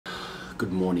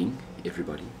Good morning,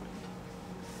 everybody.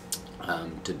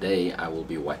 Today I will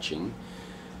be watching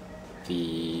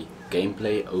the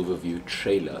gameplay overview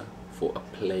trailer for A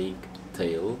Plague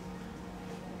Tale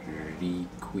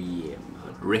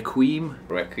Requiem.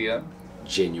 Requiem.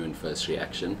 Genuine first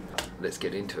reaction. Let's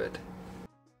get into it.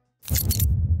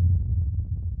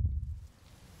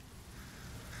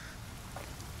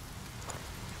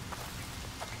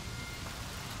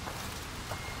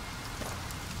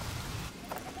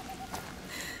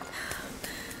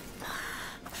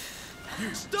 You,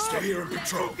 stay here and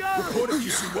patrol. Report if you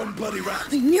see one bloody rat.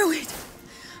 I knew it.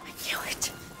 I knew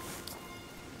it.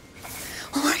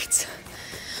 All right.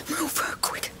 Move,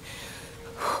 quick.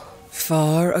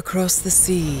 Far across the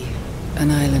sea,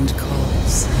 an island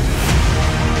calls.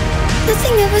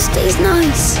 Nothing ever stays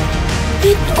nice.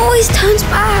 It always turns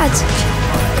bad.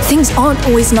 Things aren't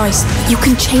always nice. You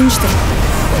can change them.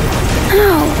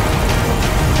 How?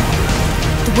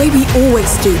 The way we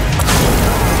always do.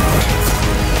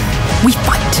 We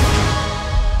fight.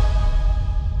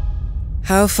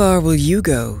 How far will you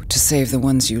go to save the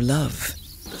ones you love?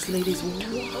 This lady's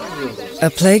wild.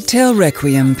 A Plague Tale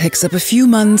Requiem picks up a few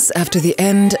months after the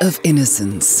end of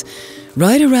Innocence,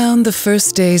 right around the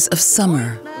first days of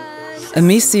summer.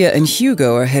 Amicia and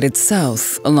Hugo are headed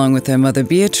south, along with their mother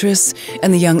Beatrice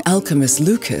and the young alchemist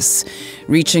Lucas,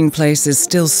 reaching places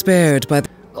still spared by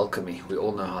Alchemy, we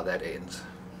all know how that ends.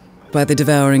 the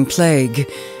devouring plague,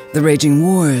 the raging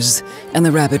wars, and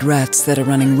the rabid rats that are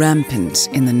running rampant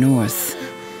in the north.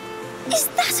 Is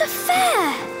that a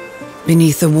fair?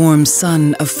 Beneath the warm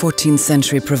sun of 14th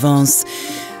century Provence,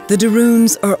 the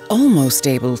Daroons are almost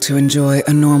able to enjoy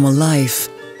a normal life.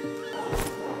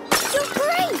 You're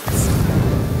great!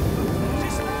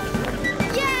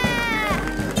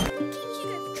 Yeah!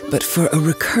 But for a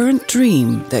recurrent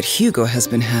dream that Hugo has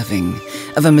been having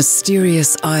of a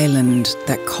mysterious island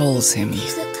that calls him.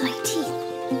 These look like teeth.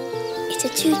 It's a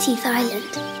two-teeth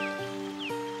island.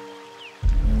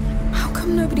 How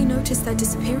come nobody noticed their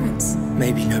disappearance?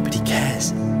 Maybe nobody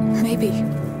cares. Maybe.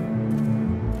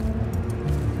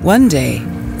 One day,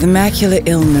 the macular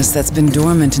illness that's been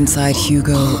dormant inside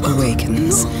Hugo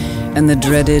awakens, and the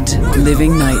dreaded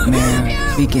living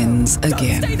nightmare begins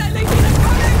again.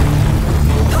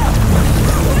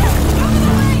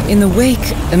 In the wake,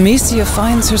 Amicia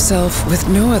finds herself with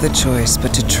no other choice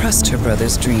but to trust her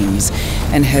brother's dreams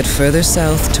and head further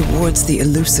south towards the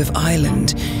elusive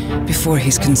island before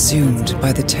he's consumed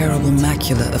by the terrible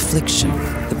macular affliction.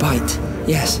 The bite,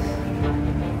 yes.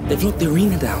 They've locked the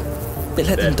arena down. They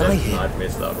let them die here. I've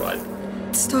messed up, right?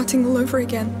 It's starting all over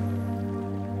again.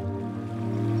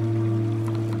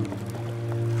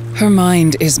 Her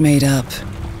mind is made up.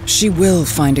 She will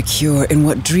find a cure in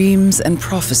what dreams and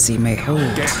prophecy may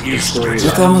hold.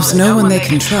 With almost no one they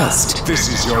can trust, This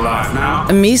is your life now.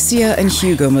 Amicia and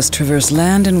Hugo must traverse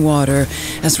land and water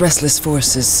as restless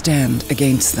forces stand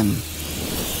against them.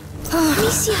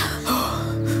 Amicia,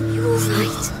 you all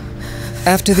right?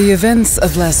 After the events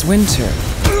of last winter,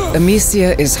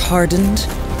 Amicia is hardened,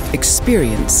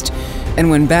 experienced, and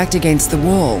when backed against the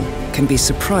wall, can be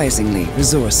surprisingly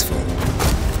resourceful.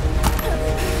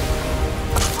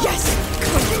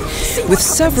 With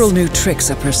several new tricks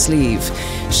up her sleeve,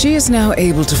 she is now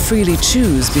able to freely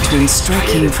choose between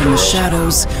striking from the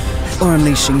shadows or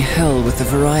unleashing hell with a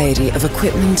variety of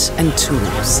equipment and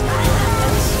tools.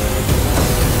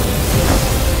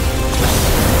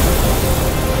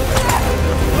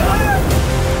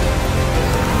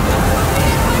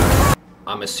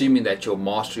 I'm assuming that your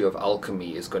mastery of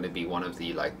alchemy is going to be one of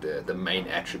the the main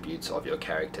attributes of your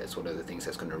character. It's one of the things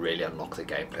that's going to really unlock the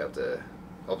gameplay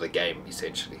of the game,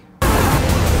 essentially.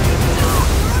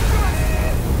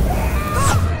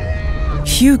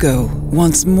 Hugo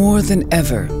wants more than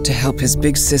ever to help his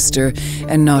big sister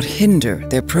and not hinder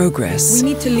their progress. We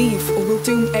need to leave or we'll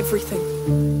doom everything.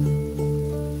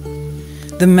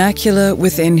 The macula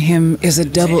within him is a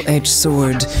double-edged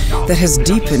sword that has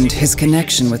deepened his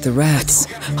connection with the rats.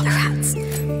 The rats.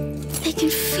 They can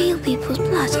feel people's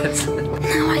blood.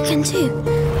 Now I can too.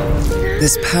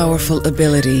 This powerful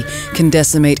ability can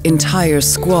decimate entire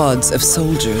squads of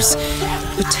soldiers,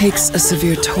 but takes a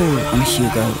severe toll on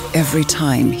Hugo every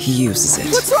time he uses it.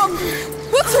 What's wrong?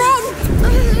 What's wrong?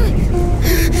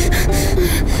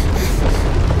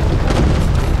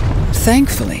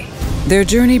 Thankfully, their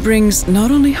journey brings not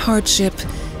only hardship,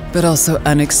 but also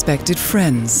unexpected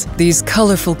friends. These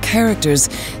colorful characters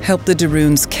help the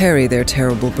Daroons carry their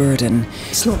terrible burden,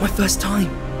 It's not my first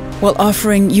time. while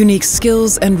offering unique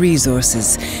skills and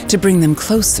resources to bring them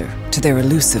closer to their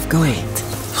elusive goal.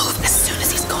 Move as soon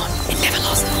as he's gone. It never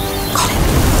lasts long.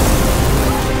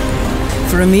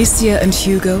 For Amicia and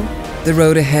Hugo, The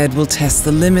road ahead will test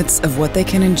the limits of what they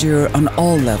can endure on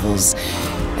all levels,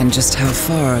 and just how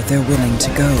far they're willing to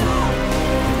go.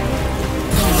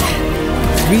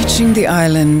 Reaching the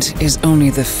island is only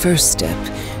the first step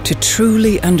to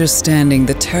truly understanding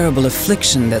the terrible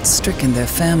affliction that's stricken their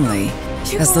family.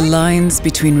 As the lines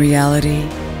between reality,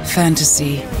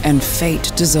 fantasy, and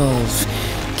fate dissolve,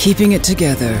 keeping it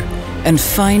together and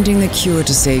finding the cure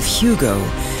to save Hugo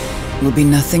will be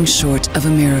nothing short of a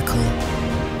miracle.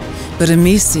 But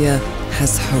Amicia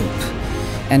has hope,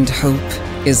 and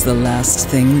hope is the last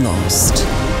thing lost.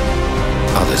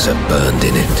 Others are burned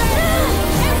in it.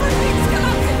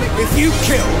 If you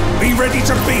kill, be ready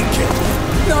to be killed.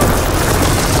 No!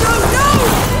 No, no!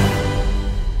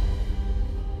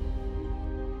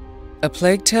 A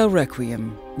Plague Tale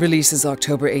Requiem releases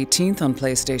October 18th on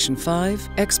PlayStation 5,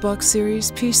 Xbox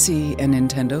Series, PC, and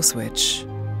Nintendo Switch.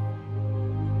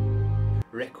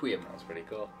 Requiem. That's pretty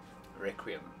cool.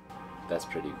 Requiem. That's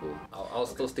pretty cool. I'll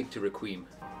still stick to Requiem.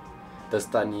 The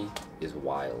Stani is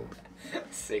wild.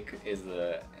 Sick is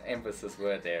the emphasis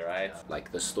word there, right? Like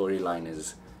the storyline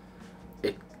is,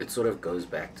 it sort of goes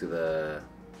back to the,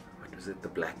 what was it, the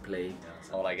Black Plague?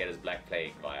 Yeah, all I get is Black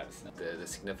Plague vibes. The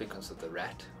significance of the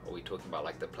rat. Are we talking about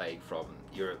like the plague from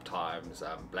Europe times,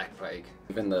 Black Plague?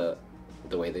 Even the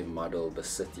way they modeled the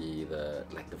city, the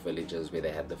villages where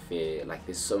they had the fair, like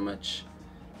there's so much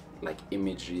like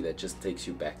imagery that just takes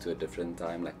you back to a different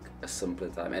time, like a simpler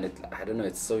time, and I don't know,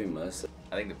 it's so immersive.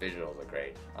 I think the visuals are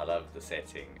great. I love the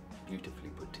setting. Beautifully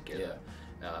put together.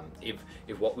 Yeah.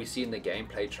 If what we see in the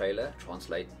gameplay trailer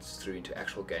translates through into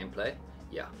actual gameplay,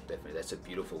 yeah, definitely that's a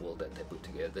beautiful world that they put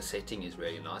together. The setting is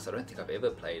really nice. I don't think I've ever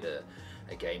played a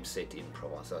game set in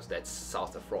Provence. That's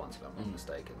south of France, if I'm not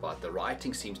mistaken. But the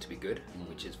writing seems to be good,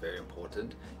 which is very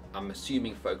important. I'm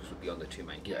assuming focus would be on the two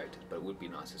main characters, but it would be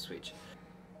nice to switch.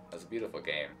 It's a beautiful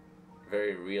game.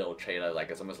 Very real trailer, like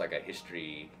it's almost like a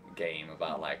history game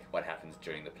about like what happens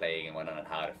during the plague and whatnot and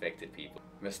how it affected people.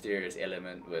 Mysterious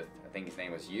element with, I think his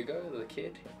name was Hugo, the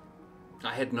kid.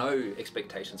 I had no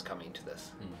expectations coming into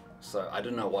this, so I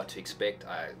didn't know what to expect.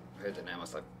 I heard the name, I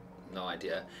was like, no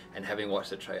idea. And having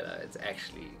watched the trailer, it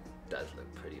actually does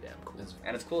look pretty damn cool.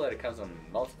 And it's cool that it comes on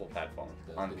multiple platforms.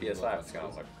 On PS5, it's kind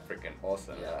of like freaking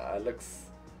awesome. Yeah. It looks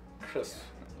crisp.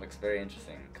 Looks very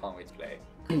interesting. Can't wait to play.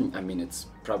 I mean, it's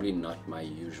probably not my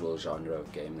usual genre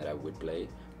of game that I would play,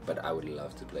 but I would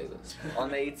love to play this. On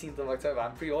the 18th of October,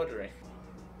 I'm pre-ordering.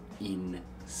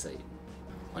 Insane.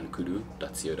 On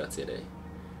koodoo.co.za.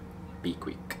 Be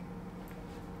quick.